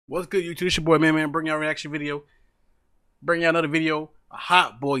What's good, YouTube? It's your boy, man. Bring y'all a reaction video. Bring y'all another video. A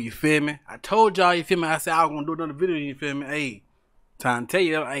Hotboii, you feel me? I told y'all, you feel me? I said I was gonna do another video, you feel me? Hey, time to tell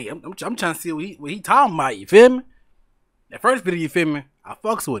you, hey, I'm trying to see what he talking about, you feel me? That first video, you feel me? I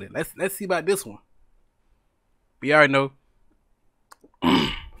fucks with it. Let's see about this one. But you already know.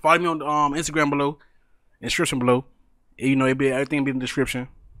 Follow me on Instagram below, description below. You know, everything be in the description.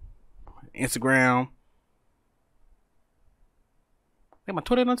 Instagram. Am I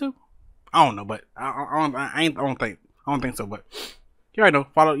Twitter on too? I don't know, but I don't think so. But you already know.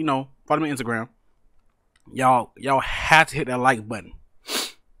 Follow me on Instagram. Y'all have to hit that like button.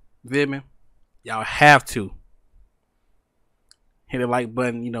 Feel me? Y'all have to hit the like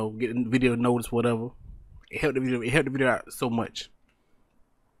button. You know, get the video notice, whatever. It helped the video out so much.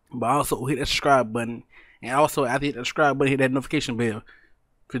 But also hit that subscribe button, and also after you hit that subscribe button, hit that notification bell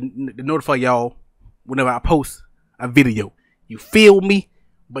to notify y'all whenever I post a video. You feel me?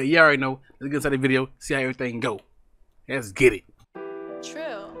 But you already know. Let's get inside the video, see how everything go. Let's get it.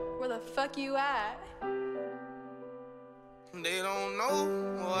 True. Where the fuck you at? They don't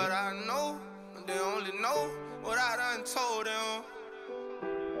know what I know. They only know what I done told them.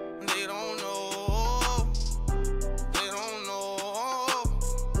 They don't know. They don't know.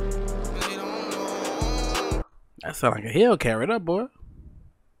 They don't know. That sound like a Hellcat right up, boy. Let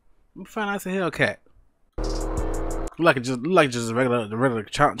me find out it's a Hellcat. Look like just a regular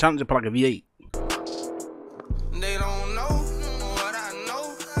challenger, like a V8. They don't know what I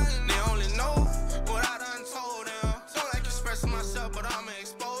know. They only know what I done told them. Don't like expressing myself, but I'ma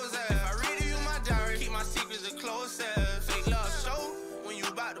expose that. If I read you my diary, keep my secrets a close. Fake love show when you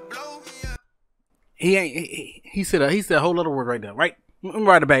about to blow. He said a whole other word right there, right? I'm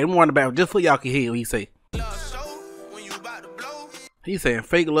right about it. I'm right about it, just so y'all can hear what he say. Love show when you about to blow. He saying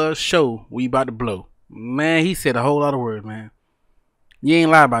fake love show when you about to blow. Man, he said a whole lot of words, man. You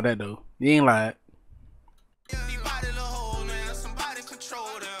ain't lie about that though. You ain't lied. Somebody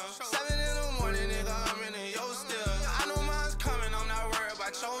control them. 7 in the morning, nigga, I'm in the yo still. I know mine's coming, I'm not worried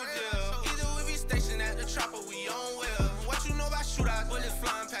about your deal. Either we be stationed at the trap or we on will. What you know about shootouts, bullets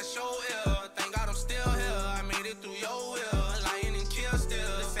flying past your ear. Thank God I'm still here, I made it through your will. Lying and kill still,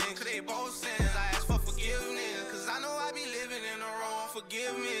 the same cause they both sins. I ask for forgiveness, cause I know I be living in the wrong.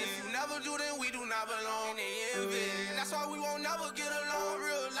 Forgive me. If you never do, then we do not belong. They envy. That's why we won't never get along.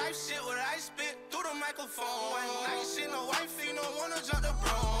 Real life shit what I spit through the microphone. Night shit, no wifey, no wanna jump the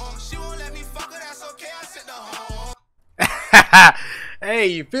broom. She won't let me fuck her, that's okay, I sent her home. Hey,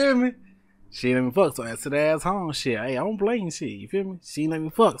 you feel me? She ain't let me fuck, so I sent her ass home. Shit, hey, I don't blame shit. You feel me? She ain't let me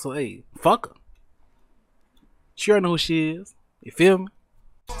fuck, so hey, fuck her. She already know who she is. You feel me?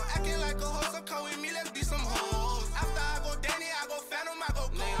 Acting like a hoe, so come with me, let's be some hoes. After I go Danny, I go Phantom, I go.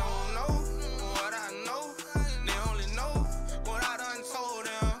 They don't know what I know. They only know what I done told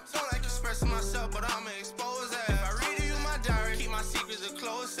them. Don't like expressing myself, but I'ma expose that. If I read you my diary, keep my secrets a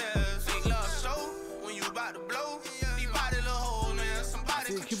close. Fake love show when you about to blow. These body little hoes, man,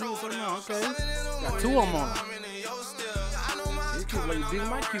 somebody control them. Okay. Got two of them on. These people like big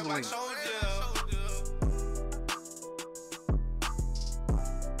mic people like.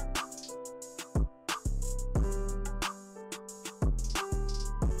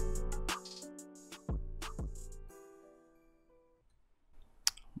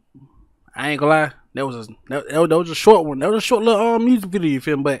 I ain't gonna lie, that was a short one. That was a short little music video, you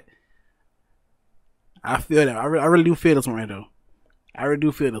feel me? But I feel that I really do feel this one right though. I really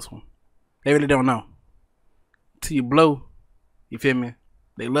do feel this one. They really don't know. Till you blow, you feel me?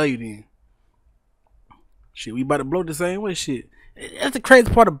 They love you then. Shit, we about to blow the same way. Shit, that's the crazy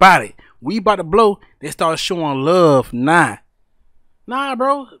part about it. We about to blow, they start showing love. Nah,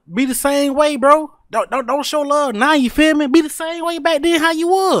 bro, be the same way, bro. Don't show love now. You feel me? Be the same way back then how you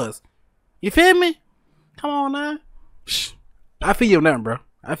was. You feel me? Come on now. I feel you on that, bro.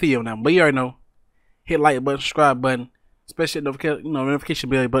 I feel you on that. But you already know. Hit like button, subscribe button, special notification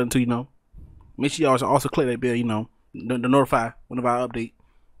bell button too. You know. Make sure you also click that bell. You know, to notify whenever I update.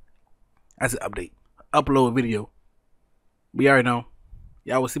 I said update, upload a video. We already know.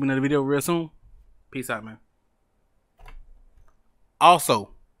 Y'all will see me in another video real soon. Peace out, man.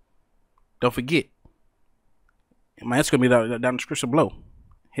 Also, don't forget, my Instagram be down in the description below.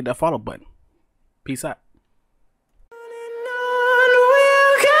 Hit that follow button. Peace out.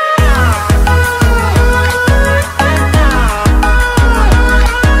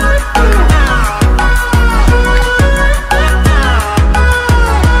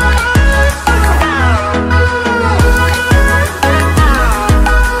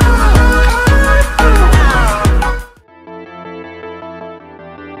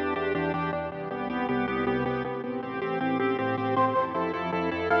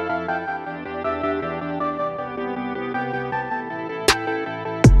 Bye.